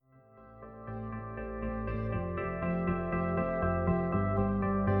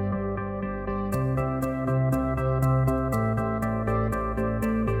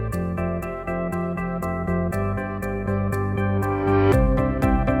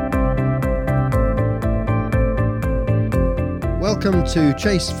Welcome to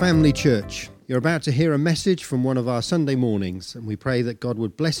Chase Family Church. You're about to hear a message from one of our Sunday mornings, and we pray that God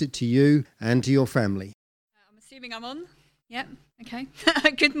would bless it to you and to your family. I'm assuming I'm on. Yep, okay.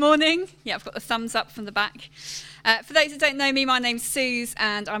 Good morning. Yeah, I've got the thumbs up from the back. For those who don't know me, my name's Suze,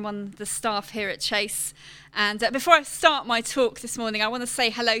 and I'm on the staff here at Chase. And before I start my talk this morning, I want to say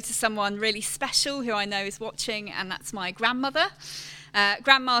hello to someone really special who I know is watching, and that's my grandmother.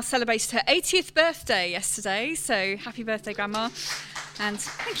 Grandma celebrated her 80th birthday yesterday, so happy birthday, Grandma. And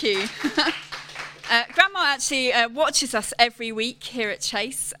thank you. Grandma actually watches us every week here at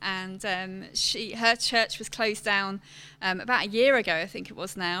Chase, and her church was closed down about a year ago, I think it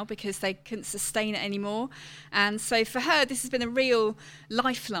was now, because they couldn't sustain it anymore. And so for her, this has been a real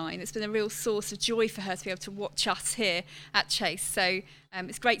lifeline. It's been a real source of joy for her to be able to watch us here at Chase. So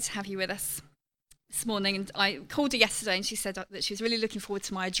it's great to have you with us this morning. And I called her yesterday, and she said that she was really looking forward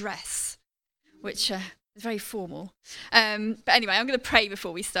to my address, which is very formal. But anyway, I'm going to pray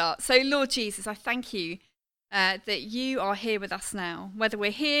before we start. So Lord Jesus, I thank you that you are here with us now. Whether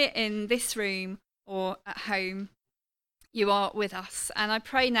we're here in this room or at home, you are with us. And I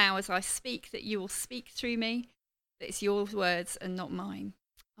pray now as I speak that you will speak through me, that it's your words and not mine.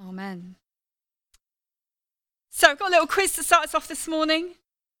 Amen. So I've got a little quiz to start us off this morning.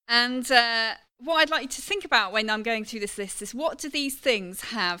 And what I'd like you to think about when I'm going through this list is, what do these things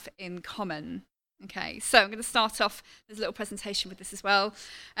have in common? Okay, so I'm going to start off, there's a little presentation with this as well.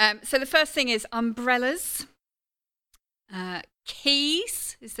 So the first thing is umbrellas.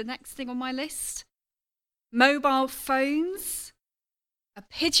 Keys is the next thing on my list. Mobile phones. A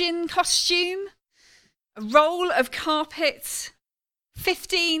pigeon costume. A roll of carpet.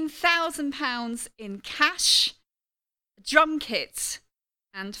 £15,000 in cash. A drum kit.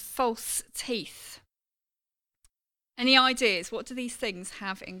 And false teeth. Any ideas? What do these things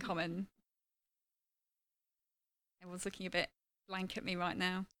have in common? Everyone's looking a bit blank at me right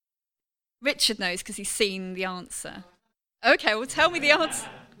now. Richard knows because he's seen the answer. Okay, well, tell me the answer.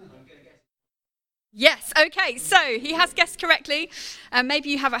 Yes, okay, so he has guessed correctly. Maybe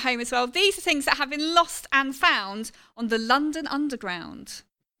you have at home as well. These are things that have been lost and found on the London Underground.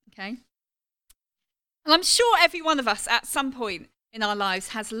 Okay? And I'm sure every one of us at some point in our lives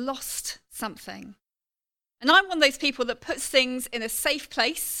has lost something. And I'm one of those people that puts things in a safe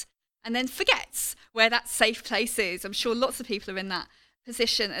place and then forgets where that safe place is. I'm sure lots of people are in that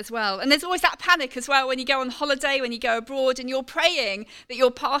position as well. And there's always that panic as well when you go on holiday, when you go abroad, and you're praying that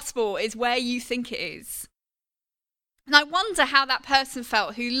your passport is where you think it is. And I wonder how that person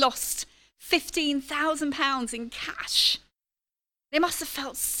felt who lost £15,000 in cash. They must have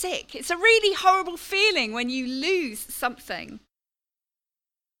felt sick. It's a really horrible feeling when you lose something.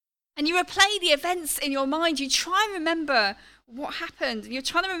 And you replay the events in your mind. You try and remember what happened. You're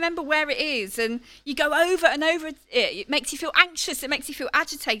trying to remember where it is. And you go over and over it. It makes you feel anxious. It makes you feel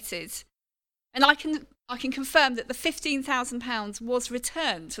agitated. And I can confirm that the £15,000 was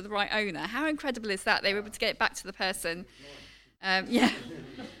returned to the right owner. How incredible is that? They were able to get it back to the person. When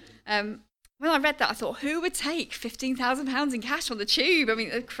I read that, I thought, who would take £15,000 in cash on the tube? I mean,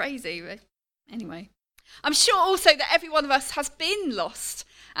 it's crazy. But anyway, I'm sure also that every one of us has been lost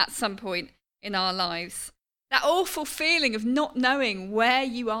at some point in our lives. That awful feeling of not knowing where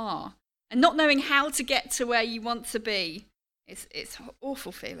you are and not knowing how to get to where you want to be. It's an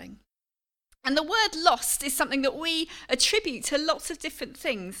awful feeling. And the word lost is something that we attribute to lots of different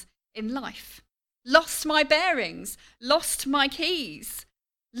things in life. Lost my bearings, lost my keys,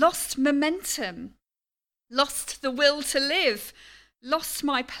 lost momentum, lost the will to live, lost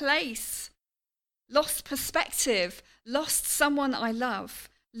my place, lost perspective, lost someone I love,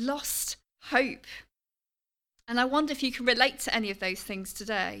 lost hope. And I wonder if you can relate to any of those things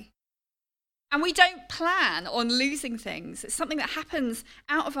today. And we don't plan on losing things. It's something that happens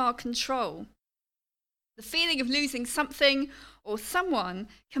out of our control. The feeling of losing something or someone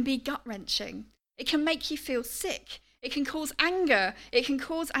can be gut-wrenching. It can make you feel sick. It can cause anger. It can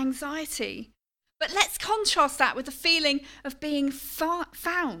cause anxiety. But let's contrast that with the feeling of being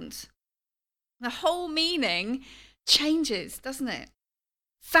found. The whole meaning changes, doesn't it?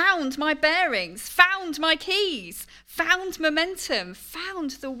 Found my bearings, found my keys, found momentum, found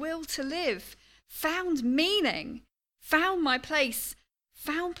the will to live, found meaning, found my place,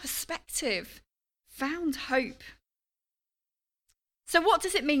 found perspective, found hope. So what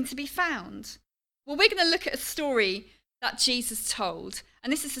does it mean to be found? Well, we're going to look at a story that Jesus told.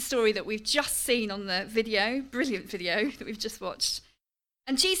 And this is the story that we've just seen on the video, brilliant video that we've just watched.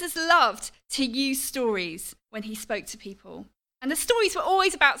 And Jesus loved to use stories when he spoke to people. And the stories were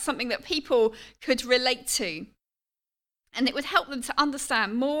always about something that people could relate to. And it would help them to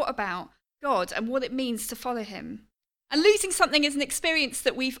understand more about God and what it means to follow him. And losing something is an experience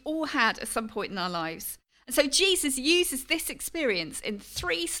that we've all had at some point in our lives. And so Jesus uses this experience in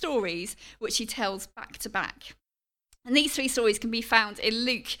 3 stories which he tells back to back. And these 3 stories can be found in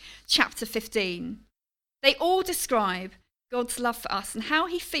Luke chapter 15. They all describe God's love for us and how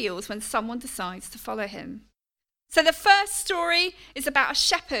he feels when someone decides to follow him. So the first story is about a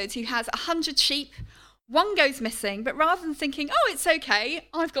shepherd who has 100 sheep. One goes missing, but rather than thinking, oh, it's okay,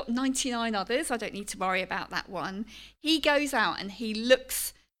 I've got 99 others, I don't need to worry about that one, he goes out and he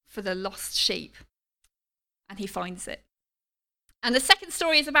looks for the lost sheep, and he finds it. And the second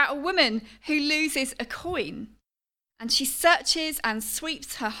story is about a woman who loses a coin, and she searches and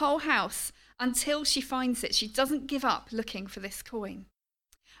sweeps her whole house until she finds it. She doesn't give up looking for this coin.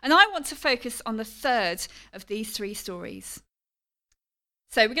 And I want to focus on the third of these 3 stories.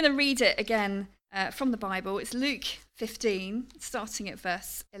 So we're going to read it again from the Bible. It's Luke 15, starting at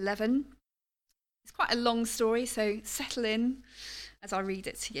verse 11. It's quite a long story, so settle in as I read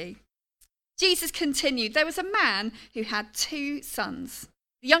it to you. Jesus continued, there was a man who had 2 sons.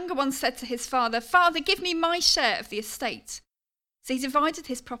 The younger one said to his father, Father, give me my share of the estate. So he divided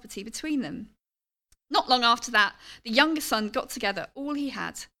his property between them. Not long after that, the younger son got together all he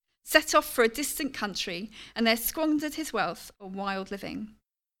had, set off for a distant country, and there squandered his wealth on wild living.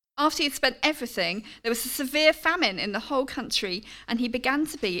 After he had spent everything, there was a severe famine in the whole country, and he began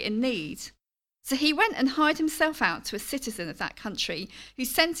to be in need. So he went and hired himself out to a citizen of that country, who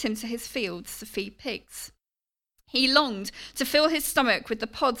sent him to his fields to feed pigs. He longed to fill his stomach with the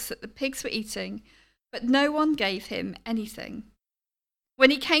pods that the pigs were eating, but no one gave him anything.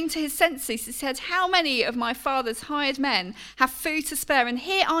 When he came to his senses, he said, how many of my father's hired men have food to spare, and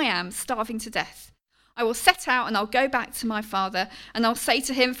here I am starving to death? I will set out and I'll go back to my father, and I'll say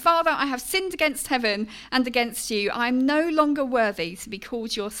to him, Father, I have sinned against heaven and against you. I am no longer worthy to be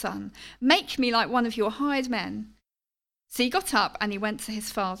called your son. Make me like one of your hired men. So he got up and he went to his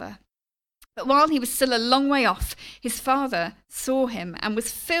father. But while he was still a long way off, his father saw him and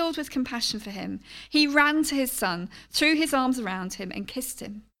was filled with compassion for him. He ran to his son, threw his arms around him and kissed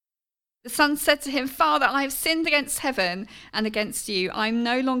him. The son said to him, Father, I have sinned against heaven and against you. I am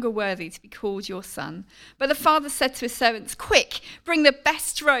no longer worthy to be called your son. But the father said to his servants, quick, bring the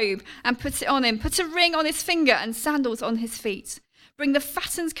best robe and put it on him. Put a ring on his finger and sandals on his feet. Bring the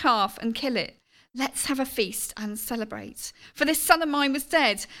fattened calf and kill it. Let's have a feast and celebrate. For this son of mine was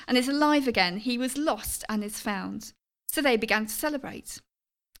dead and is alive again. He was lost and is found. So they began to celebrate.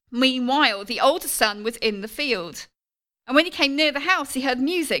 Meanwhile, the older son was in the field. And when he came near the house, he heard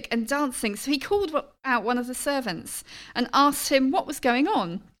music and dancing. So he called out one of the servants and asked him what was going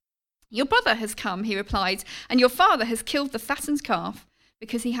on. Your brother has come, he replied, and your father has killed the fattened calf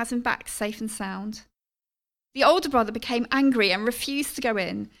because he has him back safe and sound. The older brother became angry and refused to go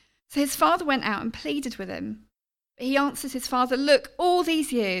in. So his father went out and pleaded with him. But he answered his father, look, all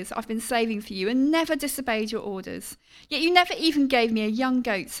these years I've been slaving for you and never disobeyed your orders. Yet you never even gave me a young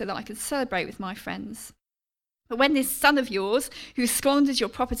goat so that I could celebrate with my friends. But when this son of yours, who squandered your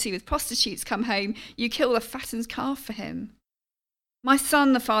property with prostitutes, come home, you kill a fattened calf for him. My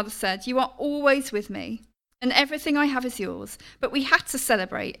son, the father said, you are always with me, and everything I have is yours. But we had to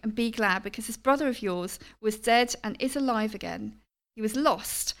celebrate and be glad because this brother of yours was dead and is alive again. He was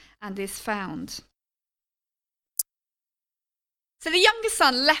lost and is found. So the younger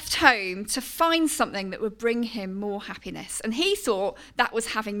son left home to find something that would bring him more happiness, and he thought that was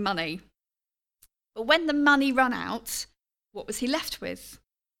having money. But when the money ran out, what was he left with?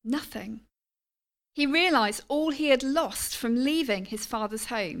 Nothing. He realised all he had lost from leaving his father's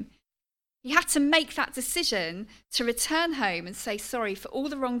home. He had to make that decision to return home and say sorry for all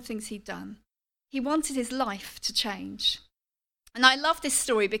the wrong things he'd done. He wanted his life to change. And I love this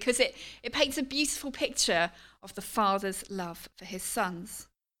story because it paints a beautiful picture of the father's love for his sons.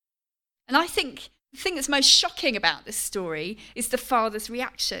 And I think the thing that's most shocking about this story is the father's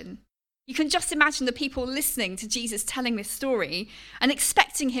reaction. You can just imagine the people listening to Jesus telling this story and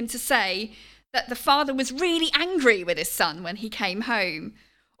expecting him to say that the father was really angry with his son when he came home.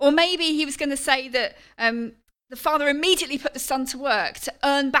 Or maybe he was going to say that the father immediately put the son to work to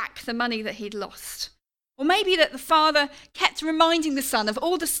earn back the money that he'd lost. Or maybe that the father kept reminding the son of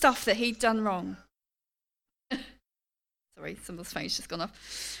all the stuff that he'd done wrong. Sorry, someone's phone's just gone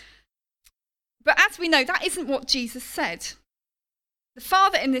off. But as we know, that isn't what Jesus said. The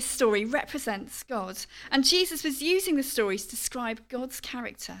father in this story represents God, and Jesus was using the story to describe God's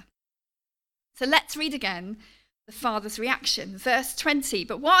character. So let's read again the father's reaction. Verse 20,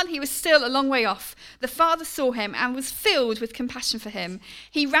 but while he was still a long way off, the father saw him and was filled with compassion for him.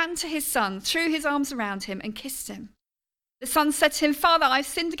 He ran to his son, threw his arms around him and kissed him. The son said to him, Father, I've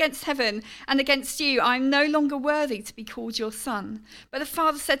sinned against heaven and against you. I am no longer worthy to be called your son. But the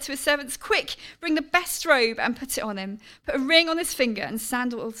father said to his servants, quick, bring the best robe and put it on him. Put a ring on his finger and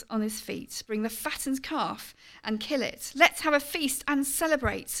sandals on his feet. Bring the fattened calf and kill it. Let's have a feast and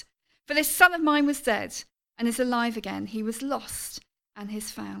celebrate. For this son of mine was dead and is alive again. He was lost and is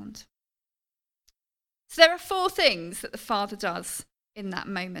found. So there are 4 things that the father does in that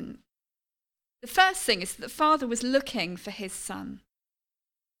moment. The first thing is that the father was looking for his son.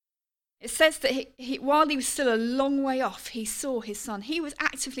 It says that while he was still a long way off, he saw his son. He was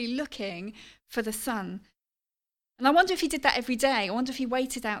actively looking for the son. And I wonder if he did that every day. I wonder if he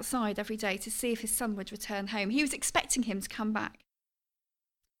waited outside every day to see if his son would return home. He was expecting him to come back.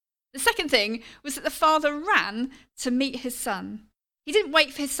 The second thing was that the father ran to meet his son. He didn't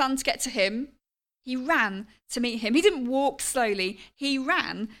wait for his son to get to him. He ran to meet him. He didn't walk slowly. He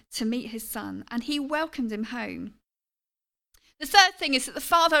ran to meet his son, and he welcomed him home. The third thing is that the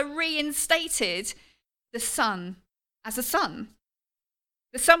father reinstated the son as a son.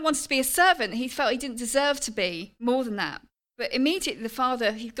 The son wanted to be a servant. He felt he didn't deserve to be more than that. But immediately the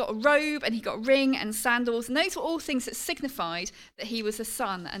father, he got a robe and he got a ring and sandals, and those were all things that signified that he was a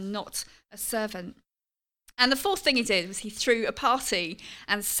son and not a servant. And the fourth thing he did was he threw a party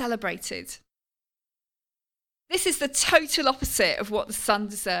and celebrated. This is the total opposite of what the son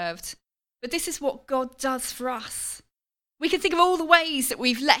deserved. But this is what God does for us. We can think of all the ways that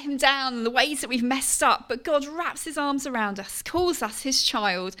we've let him down and the ways that we've messed up, but God wraps his arms around us, calls us his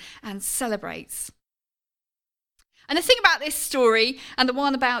child, and celebrates. And the thing about this story and the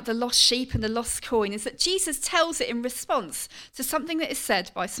one about the lost sheep and the lost coin is that Jesus tells it in response to something that is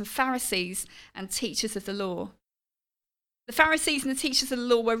said by some Pharisees and teachers of the law. The Pharisees and the teachers of the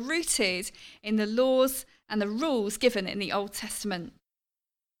law were rooted in the laws and the rules given in the Old Testament.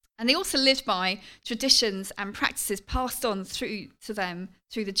 And they also lived by traditions and practices passed on through to them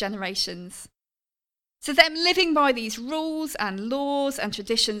through the generations. To them, living by these rules and laws and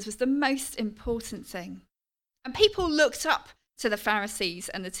traditions was the most important thing. And people looked up to the Pharisees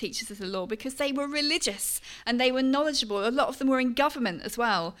and the teachers of the law because they were religious and they were knowledgeable. A lot of them were in government as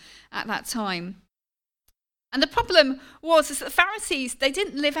well at that time. And the problem was that the Pharisees, they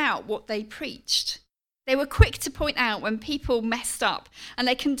didn't live out what they preached. They were quick to point out when people messed up, and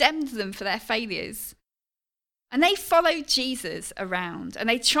they condemned them for their failures. And they followed Jesus around, and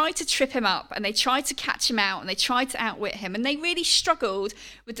they tried to trip him up, and they tried to catch him out, and they tried to outwit him, and they really struggled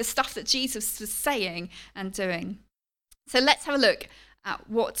with the stuff that Jesus was saying and doing. So let's have a look at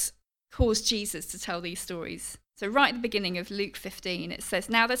what caused Jesus to tell these stories. So right at the beginning of Luke 15, it says,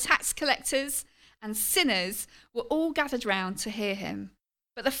 "Now the tax collectors and sinners were all gathered round to hear him.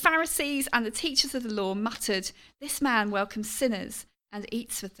 But the Pharisees and the teachers of the law muttered, 'This man welcomes sinners and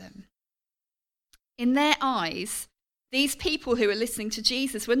eats with them.' In their eyes, these people who were listening to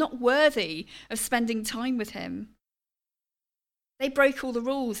Jesus were not worthy of spending time with him. They broke all the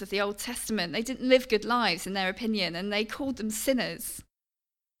rules of the Old Testament. They didn't live good lives in their opinion, and they called them sinners.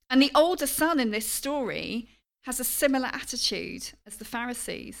 And the older son in this story has a similar attitude as the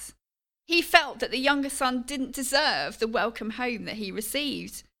Pharisees. He felt that the younger son didn't deserve the welcome home that he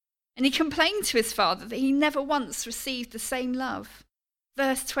received. And he complained to his father that he never once received the same love.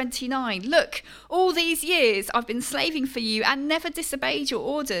 Verse 29, "Look, all these years I've been slaving for you and never disobeyed your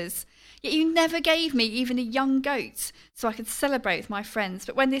orders. Yet you never gave me even a young goat so I could celebrate with my friends.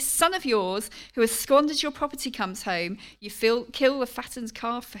 But when this son of yours who has squandered your property comes home, you kill a fattened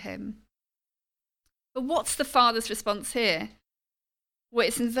calf for him." But what's the father's response here? Well,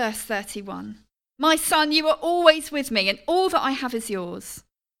 it's in verse 31. "My son, you are always with me, and all that I have is yours."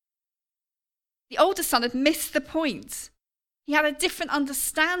 The older son had missed the point. He had a different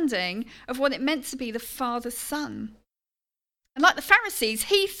understanding of what it meant to be the father's son. And like the Pharisees,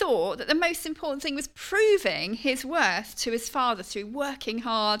 he thought that the most important thing was proving his worth to his father through working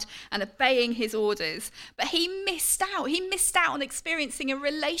hard and obeying his orders. But he missed out. He missed out on experiencing a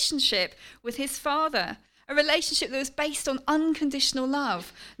relationship with his father. A relationship that was based on unconditional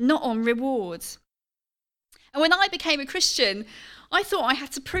love, not on rewards. And when I became a Christian, I thought I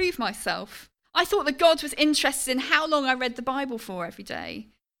had to prove myself. I thought that God was interested in how long I read the Bible for every day,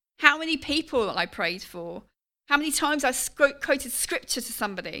 how many people I prayed for, how many times I quoted scripture to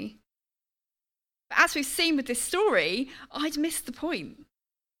somebody. But as we've seen with this story, I'd missed the point.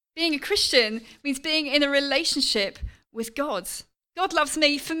 Being a Christian means being in a relationship with God. God loves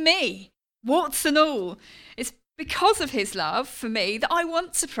me for me. Warts and all. It's because of his love for me that I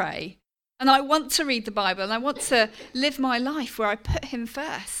want to pray and I want to read the Bible and I want to live my life where I put him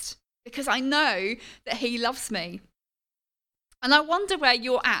first because I know that he loves me. And I wonder where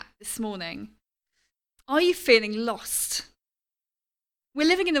you're at this morning. Are you feeling lost? We're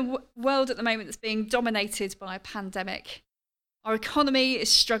living in a world at the moment that's being dominated by a pandemic. Our economy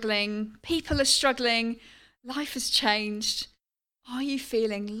is struggling, people are struggling, life has changed. Are you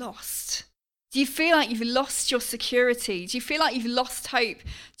feeling lost? Do you feel like you've lost your security? Do you feel like you've lost hope?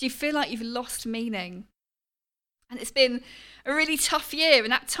 Do you feel like you've lost meaning? And it's been a really tough year,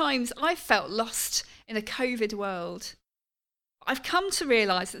 and at times I've felt lost in a COVID world. I've come to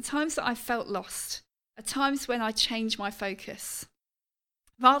realise that the times that I've felt lost are times when I change my focus.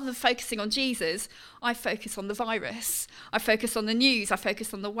 Rather than focusing on Jesus, I focus on the virus. I focus on the news. I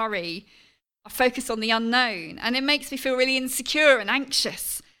focus on the worry. I focus on the unknown. And it makes me feel really insecure and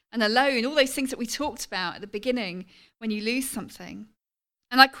anxious and alone. All those things that we talked about at the beginning when you lose something.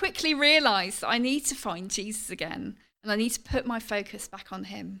 And I quickly realised that I need to find Jesus again. And I need to put my focus back on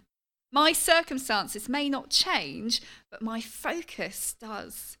him. My circumstances may not change, but my focus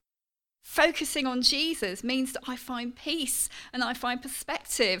does. Focusing on Jesus means that I find peace and I find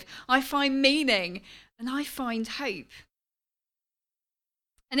perspective, I find meaning and I find hope.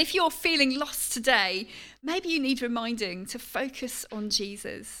 And if you're feeling lost today, maybe you need reminding to focus on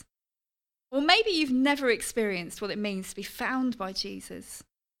Jesus. Or maybe you've never experienced what it means to be found by Jesus.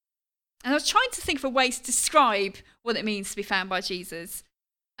 And I was trying to think of a way to describe what it means to be found by Jesus.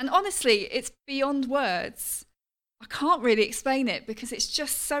 And honestly, it's beyond words. I can't really explain it because it's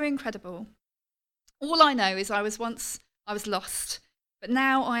just so incredible. All I know is I was lost, but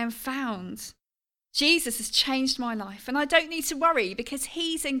now I am found. Jesus has changed my life, and I don't need to worry because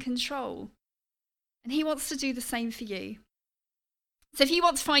he's in control. And he wants to do the same for you. So if you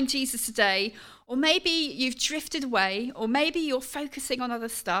want to find Jesus today, or maybe you've drifted away, or maybe you're focusing on other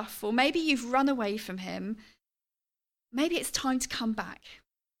stuff, or maybe you've run away from him, maybe it's time to come back.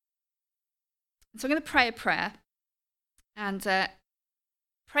 So I'm going to pray a prayer. And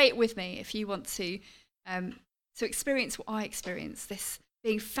pray it with me if you want to experience what I experienced, this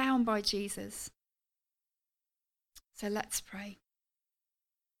being found by Jesus. So let's pray.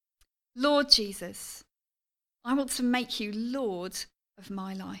 Lord Jesus, I want to make you Lord of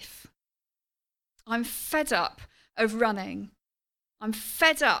my life. I'm fed up of running. I'm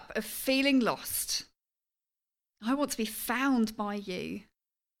fed up of feeling lost. I want to be found by you.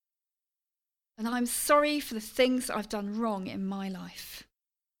 And I'm sorry for the things that I've done wrong in my life.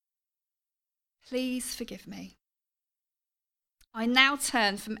 Please forgive me. I now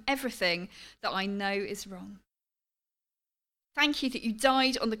turn from everything that I know is wrong. Thank you that you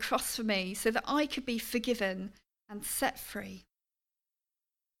died on the cross for me so that I could be forgiven and set free.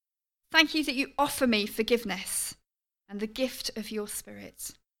 Thank you that you offer me forgiveness and the gift of your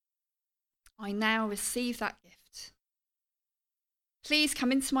Spirit. I now receive that gift. Please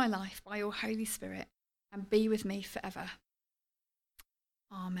come into my life by your Holy Spirit and be with me forever.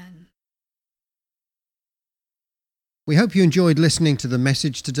 Amen. We hope you enjoyed listening to the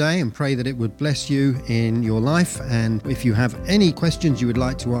message today and pray that it would bless you in your life. And if you have any questions you would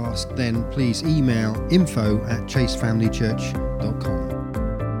like to ask, then please email info@chasefamilychurch.com.